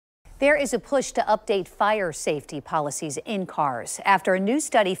There is a push to update fire safety policies in cars after a new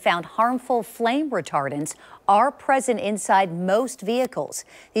study found harmful flame retardants are present inside most vehicles.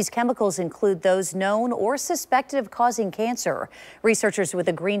 These chemicals include those known or suspected of causing cancer. Researchers with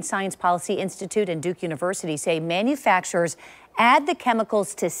the Green Science Policy Institute and Duke University say manufacturers add the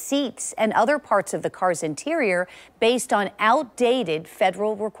chemicals to seats and other parts of the car's interior based on outdated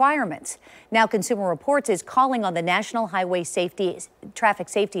federal requirements. Now, Consumer Reports is calling on the National Highway Traffic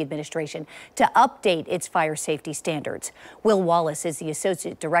Safety Administration to update its fire safety standards. Will Wallace is the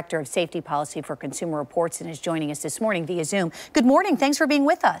Associate Director of Safety Policy for Consumer Reports and is joining us this morning via Zoom. Good morning. Thanks for being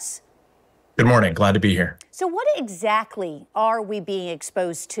with us. Good morning. Glad to be here. So what exactly are we being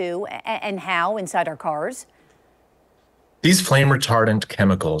exposed to and how inside our cars? These flame retardant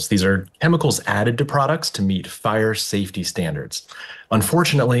chemicals, these are chemicals added to products to meet fire safety standards.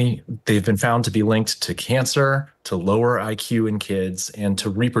 Unfortunately, they've been found to be linked to cancer, to lower IQ in kids, and to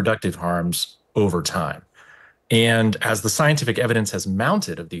reproductive harms over time. And as the scientific evidence has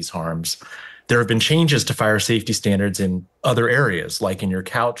mounted of these harms, there have been changes to fire safety standards in other areas, like in your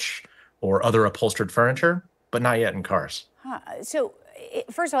couch or other upholstered furniture, but not yet in cars. So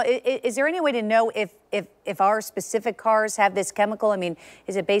first of all, is there any way to know if our specific cars have this chemical? I mean,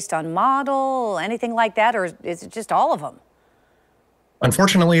 is it based on model, anything like that, or is it just all of them?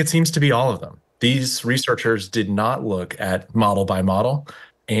 Unfortunately, it seems to be all of them. These researchers did not look at model by model,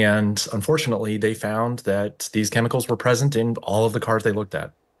 and unfortunately, they found that these chemicals were present in all of the cars they looked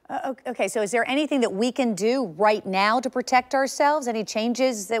at. Okay, so is there anything that we can do right now to protect ourselves? Any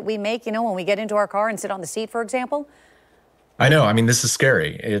changes that we make, when we get into our car and sit on the seat, for example? I know. I mean, this is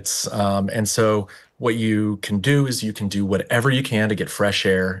scary. And so what you can do is you can do whatever you can to get fresh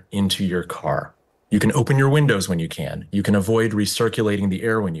air into your car. You can open your windows when you can. You can avoid recirculating the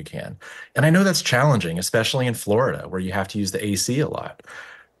air when you can. And I know that's challenging, especially in Florida, where you have to use the AC a lot.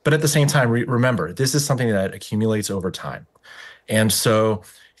 But at the same time, remember, this is something that accumulates over time. And so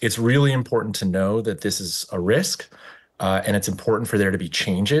it's really important to know that this is a risk, and it's important for there to be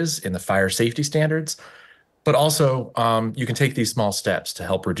changes in the fire safety standards. But also, you can take these small steps to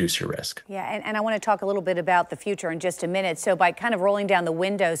help reduce your risk. Yeah, and I want to talk a little bit about the future in just a minute. So by kind of rolling down the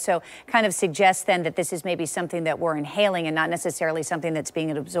window, so kind of suggests then that this is maybe something that we're inhaling and not necessarily something that's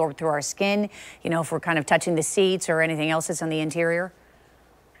being absorbed through our skin, if we're kind of touching the seats or anything else that's on the interior?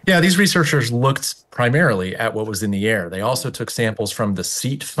 Yeah, these researchers looked primarily at what was in the air. They also took samples from the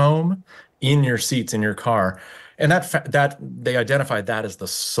seat foam in your seats in your car. And that they identified that as the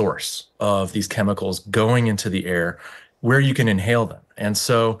source of these chemicals going into the air where you can inhale them. And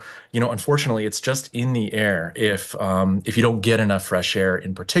so, unfortunately, it's just in the air if you don't get enough fresh air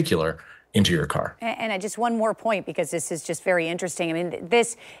in particular into your car. And just one more point, because this is just very interesting. I mean,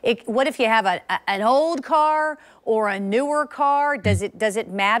 what if you have an old car or a newer car? Does it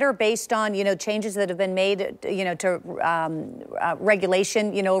matter based on, changes that have been made, to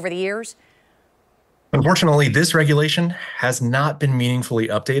regulation, over the years? Unfortunately, this regulation has not been meaningfully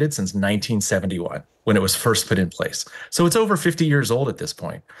updated since 1971, when it was first put in place. So it's over 50 years old at this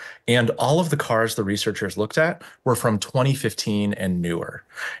point. And all of the cars the researchers looked at were from 2015 and newer.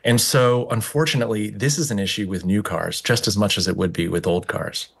 And so, unfortunately, this is an issue with new cars just as much as it would be with old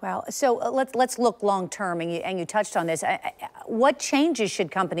cars. Well, so let's look long term, and you touched on this. What changes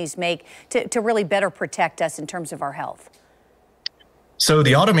should companies make to really better protect us in terms of our health? So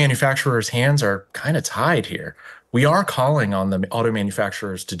the auto manufacturers' hands are kind of tied here. We are calling on the auto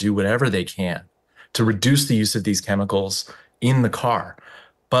manufacturers to do whatever they can to reduce the use of these chemicals in the car.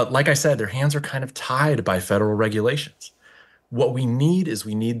 But like I said, their hands are kind of tied by federal regulations. What we need is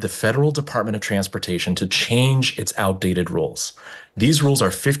the Federal Department of Transportation to change its outdated rules. These rules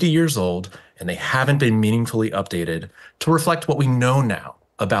are 50 years old, and they haven't been meaningfully updated to reflect what we know now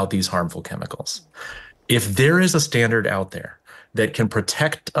about these harmful chemicals. If there is a standard out there that can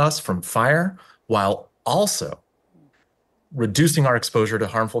protect us from fire while also reducing our exposure to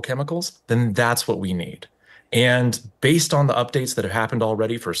harmful chemicals, then that's what we need. And based on the updates that have happened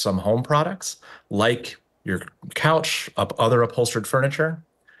already for some home products, like your couch, other upholstered furniture,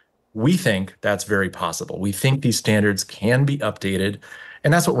 we think that's very possible. We think these standards can be updated,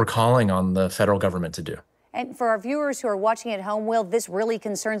 and that's what we're calling on the federal government to do. And for our viewers who are watching at home, Will, this really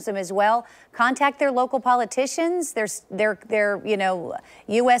concerns them as well. Contact their local politicians, their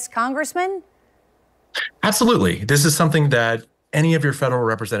U.S. congressmen. Absolutely. This is something that any of your federal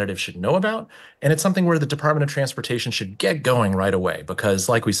representatives should know about. And it's something where the Department of Transportation should get going right away, because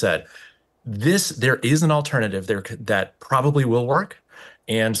like we said, there is an alternative there that probably will work.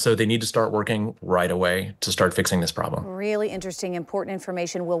 And so they need to start working right away to start fixing this problem. Really interesting, important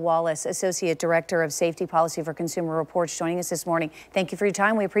information. Will Wallace, Associate Director of Safety Policy for Consumer Reports, joining us this morning. Thank you for your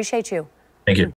time. We appreciate you. Thank you.